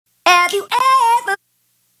Have you ever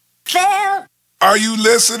felt? Are you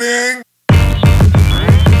listening?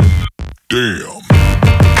 Damn.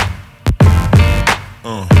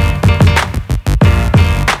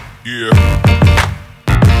 Yeah.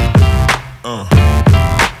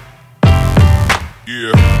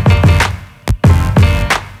 Yeah.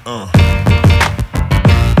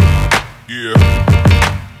 Yeah.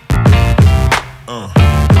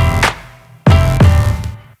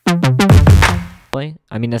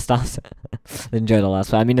 I mean the staff enjoy the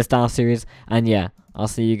last one. I mean the staff series, and yeah, I'll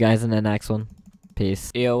see you guys in the next one.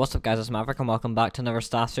 Peace. Yo, what's up guys, it's Maverick and welcome back to another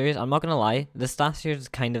staff series. I'm not gonna lie, this staff series is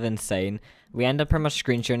kind of insane. We end up pretty much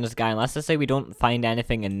screen sharing this guy, and let's just say we don't find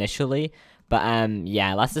anything initially, but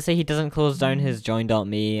yeah, let's just say he doesn't close down his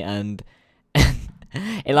join.me, and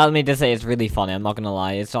it allowed me to say it's really funny. I'm not gonna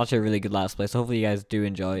lie, it's actually a really good let's play, so hopefully you guys do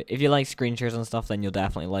enjoy it. If you like screen shares and stuff, then you'll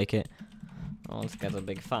definitely like it. Oh, this guy's a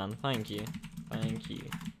big fan. Thank you. Thank you.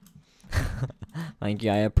 Thank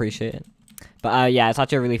you, I appreciate it. But yeah, it's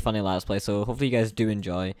actually a really funny let's play, so hopefully you guys do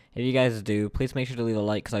enjoy. If you guys do, please make sure to leave a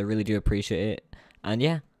like, because I really do appreciate it. And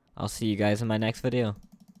yeah, I'll see you guys in my next video.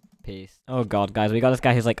 Peace. Oh god, guys, we got this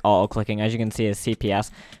guy who's like auto-clicking. As you can see, his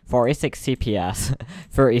CPS, 46 CPS,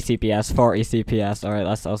 30 CPS, 40 CPS. Alright,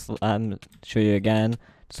 let's also show you again.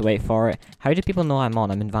 Just wait for it. How do people know I'm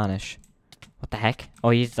on? I'm in Vanish. What the heck?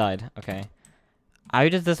 Oh, he's died. Okay. How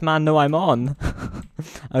does this man know I'm on?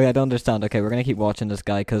 Okay, I don't understand. Okay, we're gonna keep watching this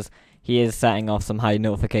guy, because he is setting off some high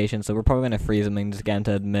notifications, so we're probably gonna freeze him and just get him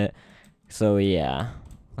to admit. So yeah.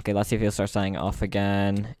 Okay, let's see if he'll start setting it off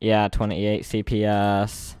again. Yeah, 28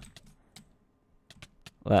 CPS.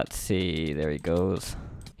 Let's see. There he goes.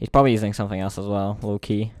 He's probably using something else as well, low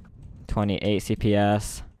key. 28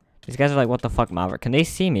 CPS. These guys are like, what the fuck, Maverick? Can they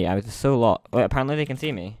see me? I was so lost. Wait, apparently they can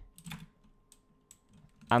see me.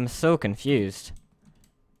 I'm so confused.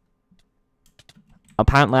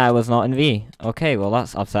 Apparently I was not in V. Okay, well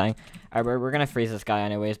that's upsetting. Alright, we're gonna freeze this guy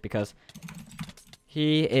anyways, because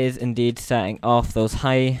he is indeed setting off those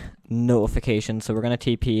high notifications. So we're gonna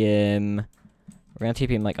TP him. We're gonna TP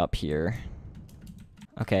him like up here.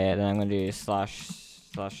 Okay, then I'm gonna do slash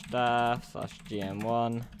staff slash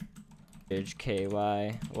GM1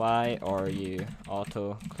 KY. Why are you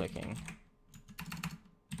auto clicking?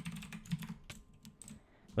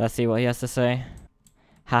 Let's see what he has to say.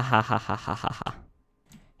 Ha ha ha ha ha ha ha.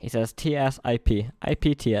 He says TS IP.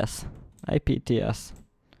 IPTS. IPTS.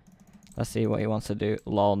 Let's see what he wants to do.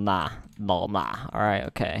 Lol nah. Lol nah. Alright,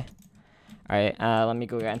 okay. Alright, let me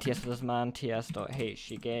go get NTS for this man. ts.hggames.org.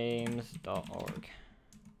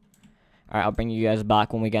 Alright, I'll bring you guys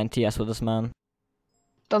back when we get NTS with this man.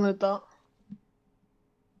 Download that.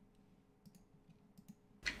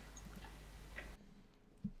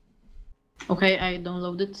 Okay, I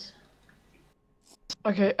downloaded.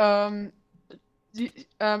 Okay,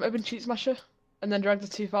 open Cheat Smasher, and then drag the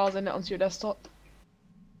 2 files in it onto your desktop.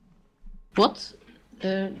 What?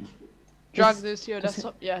 Drag those to your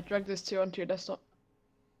desktop. Yeah, drag those 2 onto your desktop.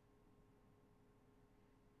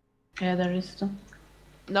 Yeah, there is some.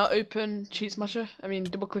 Now open Cheat Smasher. I mean,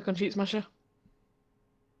 double click on Cheat Smasher.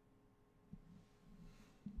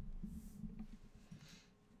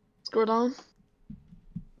 Scroll down.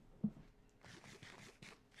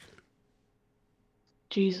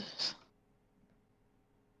 Jesus.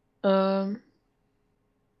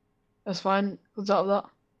 That's fine. Close out of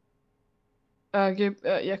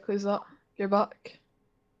that. Yeah, close that. Go back.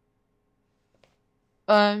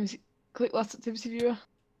 Click last activity viewer,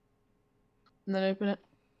 and then open it.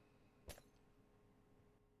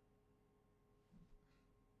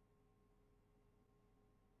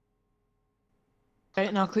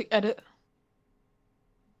 Okay, now click edit.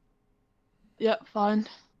 Yep, fine.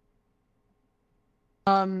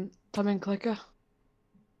 Type in clicker.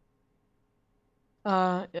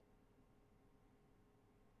 Yeah.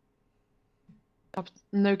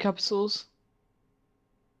 No capitals.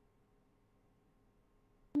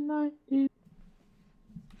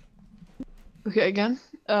 Okay, again.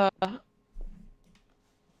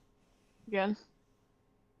 Again.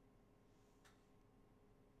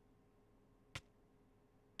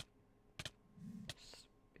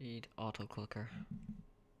 Speed auto clicker.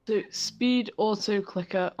 So speed auto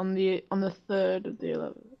clicker on the 3rd of the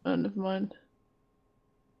 11th. Oh, never mind.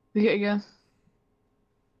 Click it again.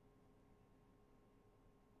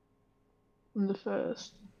 On the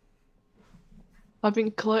 1st. Type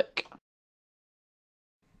in click.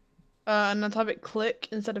 And then type it click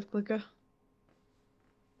instead of clicker.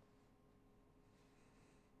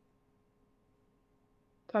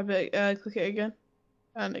 Type it, click it again.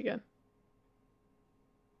 And again.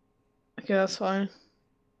 Okay, that's fine.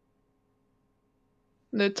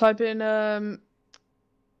 No, type in,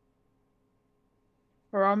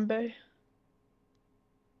 Harambe.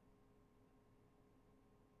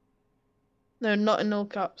 No, not in all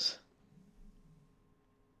caps.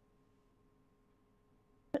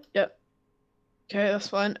 Yep. Okay, that's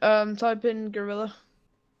fine. Type in gorilla.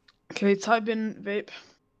 Okay, type in vape.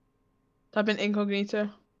 Type in incognito.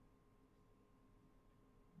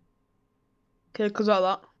 Okay, close out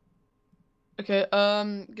that. Okay,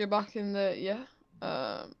 go back in the, yeah.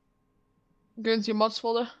 Go into your mods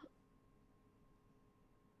folder.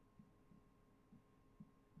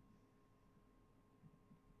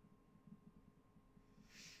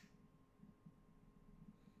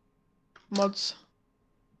 Mods.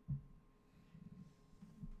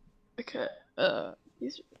 Okay,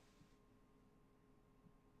 use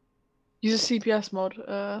a CPS mod,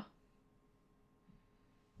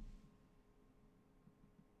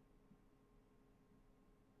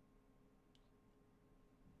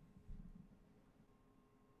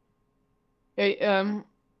 okay,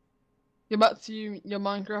 go back to your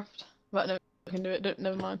Minecraft. But no, I can do it,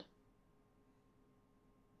 never mind.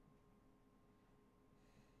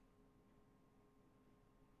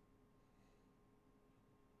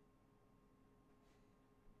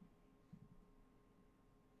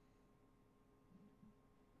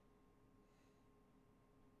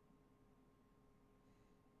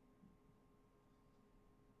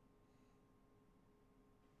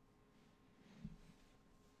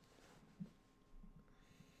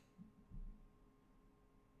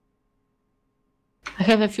 I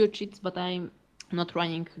have a few cheats, but I'm not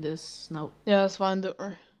running this now. Yeah, that's fine, don't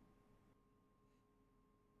worry.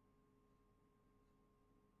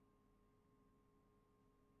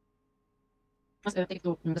 Okay.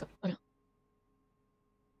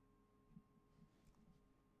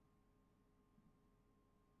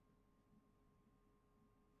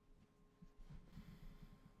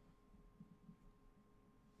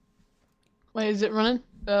 Wait, is it running?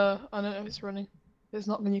 I don't know if it's running. If it's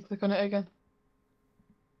not, then you click on it again.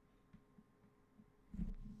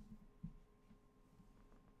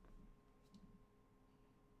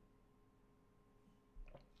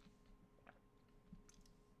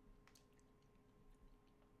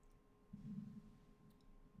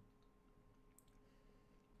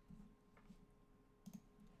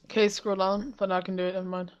 Okay, scroll down, but now I can do it, never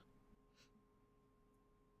mind.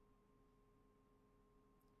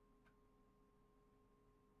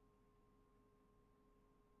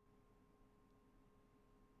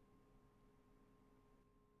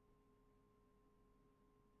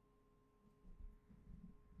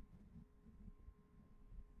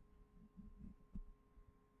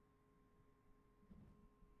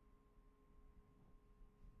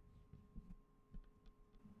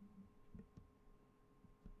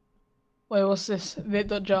 Wait, what's this?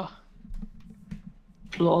 Vape.jar.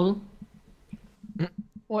 Lol.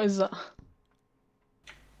 What is that?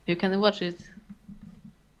 You can watch it.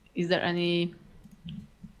 Is there any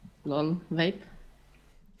lol vape?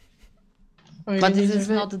 Oh, you But can this use is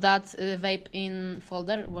your not vape? that vape in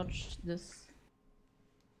folder. Watch this.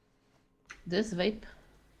 This vape.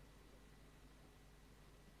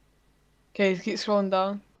 Okay, keep scrolling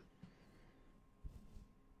down.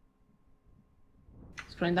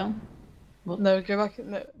 Scrolling down. What? No, go back.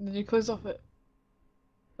 No, did you close off it?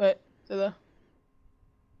 Wait, stay there.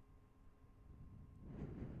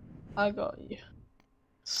 I got you.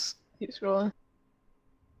 Keep scrolling.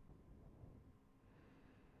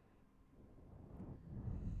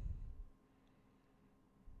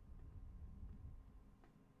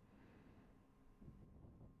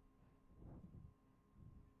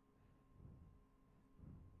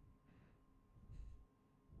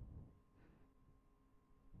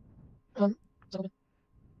 Sorry.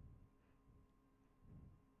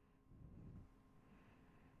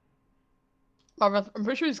 I'm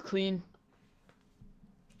pretty sure it's clean.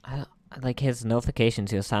 Like his notifications,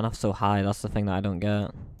 he was signing off so high. That's the thing that I don't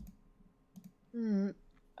get.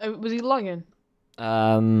 Was he logging?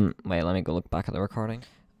 Wait, let me go look back at the recording.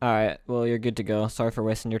 Alright, well, you're good to go. Sorry for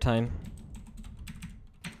wasting your time.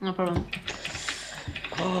 No problem.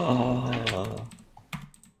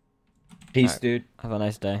 Peace, Alright. dude. Have a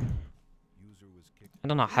nice day. I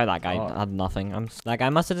don't know how that guy had nothing. That guy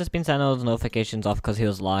must have just been sending those notifications off because he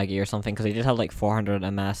was laggy or something. Because he just had like 400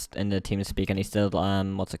 ms in the TeamSpeak, and he still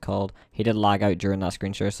what's it called? He did lag out during that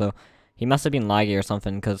screen share, so he must have been laggy or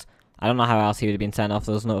something. Because I don't know how else he would have been sending off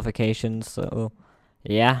those notifications. So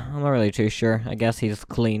yeah, I'm not really too sure. I guess he's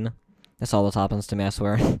clean. This always happens to me, I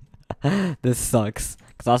swear. This sucks.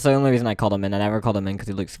 Because that's the only reason I called him in. I never called him in because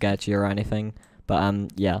he looked sketchy or anything. But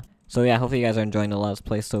yeah. So yeah, hopefully you guys are enjoying the Let's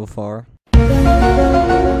Play so far.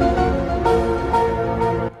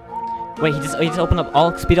 Wait, he just opened up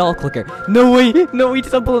all speed all clicker. No way! No, he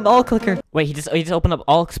just opened all clicker. Wait, he just opened up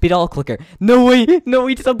all speed all clicker. No way! No,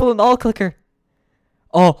 he just opened all clicker.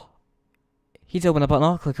 Oh, he's opened up an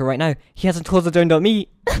all clicker right now. He hasn't closed the join.me.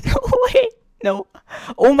 No way! No.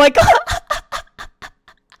 Oh my god!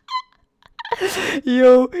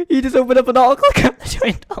 Yo, he just opened up an all clicker on the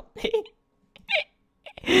join.me.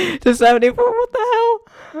 To 74. What the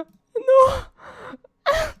hell? No.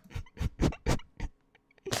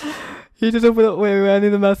 He just opened up. Wait, I need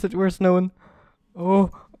the message. Where's Snowing?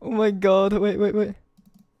 Oh my god. Wait.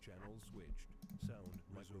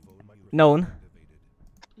 Known.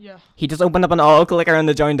 Yeah. He just opened up an AUTOCLICKER on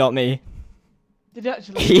the join.me. Did he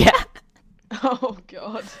actually? Yeah. Oh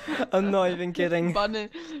god. I'm not even kidding. Banning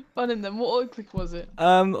them. What click was it?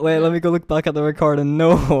 Wait, let me go look back at the recording.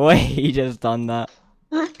 No way, he just done that.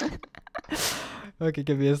 Okay,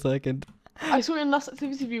 give me a second. I saw it in last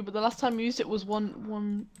activity view, but the last time I used it was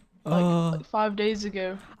like 5 days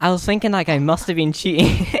ago. I was thinking that guy must have been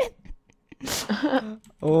cheating.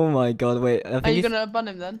 Oh my god, wait. I think Are you gonna ban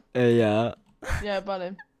him then? Yeah. Yeah, ban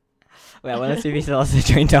him. Wait, I wanna see if he still has the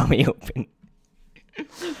join.me open.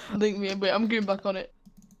 Link me. Wait, I'm going back on it.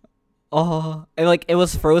 Oh, it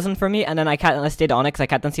was frozen for me, and then I stayed on it because I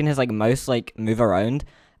kept on seeing his like mouse like move around,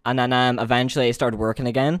 and then eventually it started working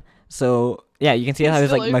again. So yeah, you can see It's how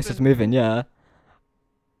his like still mouse is open. moving. Yeah.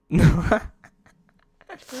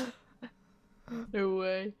 No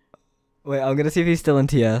way. Wait, I'm gonna see if he's still in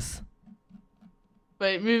TS.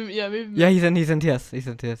 Wait, move. Yeah, move. Yeah, he's in TS. He's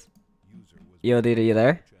in TS. Yo, dude, are you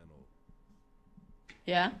there?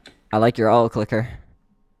 Yeah. I like your AUTOCLICKER.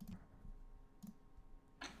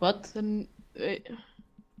 What? Then wait.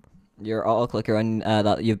 Your AUTOCLICKER on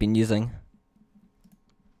that you've been using.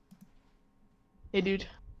 Hey, dude.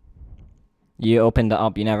 You opened it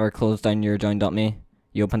up. You never closed down your join.me.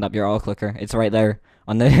 You opened up your AUTOCLICKER. It's right there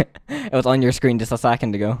on the. It was on your screen just a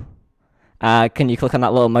second ago. Can you click on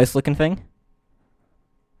that little mouse looking thing?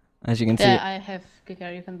 As you can see. Yeah, I have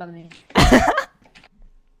clicker. You can ban me.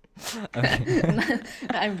 Okay.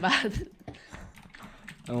 I'm bad.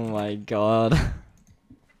 Oh my god.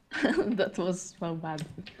 That was so bad.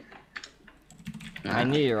 I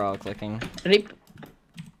knew you were all clicking. Rip.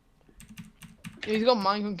 He's got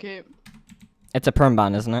Minecraft cape. It's a perm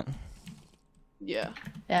ban, isn't it? Yeah.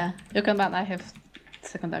 Yeah, you can ban. I have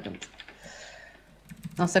second account.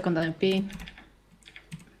 No, second MP.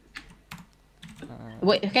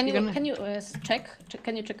 Wait, can you check?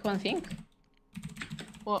 Can you check one thing?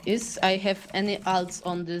 What? Is I have any alts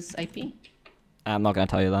on this IP? I'm not gonna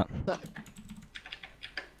tell you that.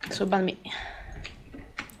 So ban me.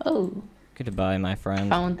 Oh, Goodbye, my friend.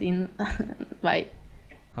 found in. Bye.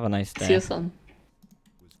 Have a nice See day. you soon.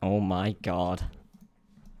 Oh my god.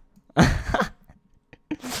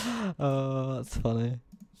 Oh, that's funny.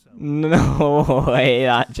 No way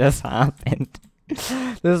that just happened.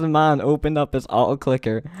 This man opened up his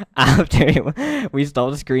AUTOCLICKER after we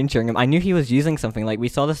stopped screen sharing him. I knew he was using something, like we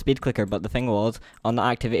saw the speed clicker, but the thing was, on the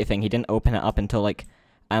activity thing, he didn't open it up until like,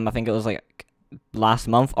 I think it was like last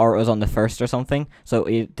month, or it was on the 1st or something, so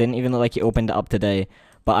it didn't even look like he opened it up today.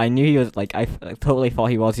 But I knew he was, like, I totally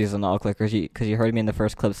thought he was using AUTOCLICKER, because you heard me in the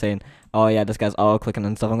first clip saying, oh yeah, this guy's AUTOCLICKING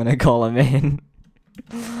and stuff, I'm gonna call him in.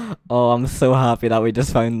 Oh, I'm so happy that we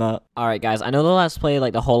just found that. Alright guys, I know the Let's Play,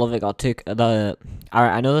 like, the whole of it got alright,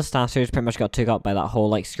 I know the staff series pretty much got took up by that whole,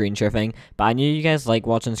 like, screen share thing, but I knew you guys like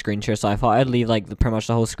watching screen share, so I thought I'd leave, like, pretty much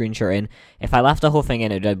the whole screen share in. If I left the whole thing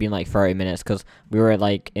in, it would have been, like, 30 minutes, because we were,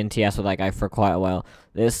 like, in TS with that guy for quite a while.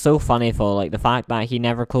 It's so funny, though, like, the fact that he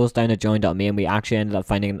never closed down a join.me, and we actually ended up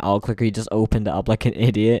finding an AUTOCLICKER, he just opened it up like an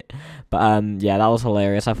idiot. But, yeah, that was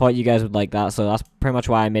hilarious. I thought you guys would like that, so that's pretty much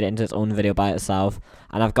why I made it into its own video by itself.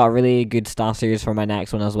 And I've got a really good staff series for my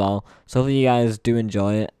next one as well. So hopefully you guys do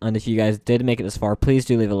enjoy it. And if you guys did make it this far, please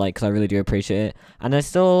do leave a like, because I really do appreciate it. And there's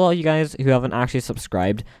still a lot of you guys who haven't actually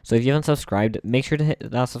subscribed. So if you haven't subscribed, make sure to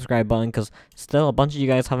hit that subscribe button, because still a bunch of you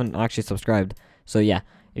guys haven't actually subscribed. So yeah,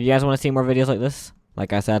 if you guys want to see more videos like this,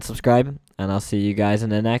 like I said, subscribe. And I'll see you guys in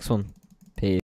the next one. Peace.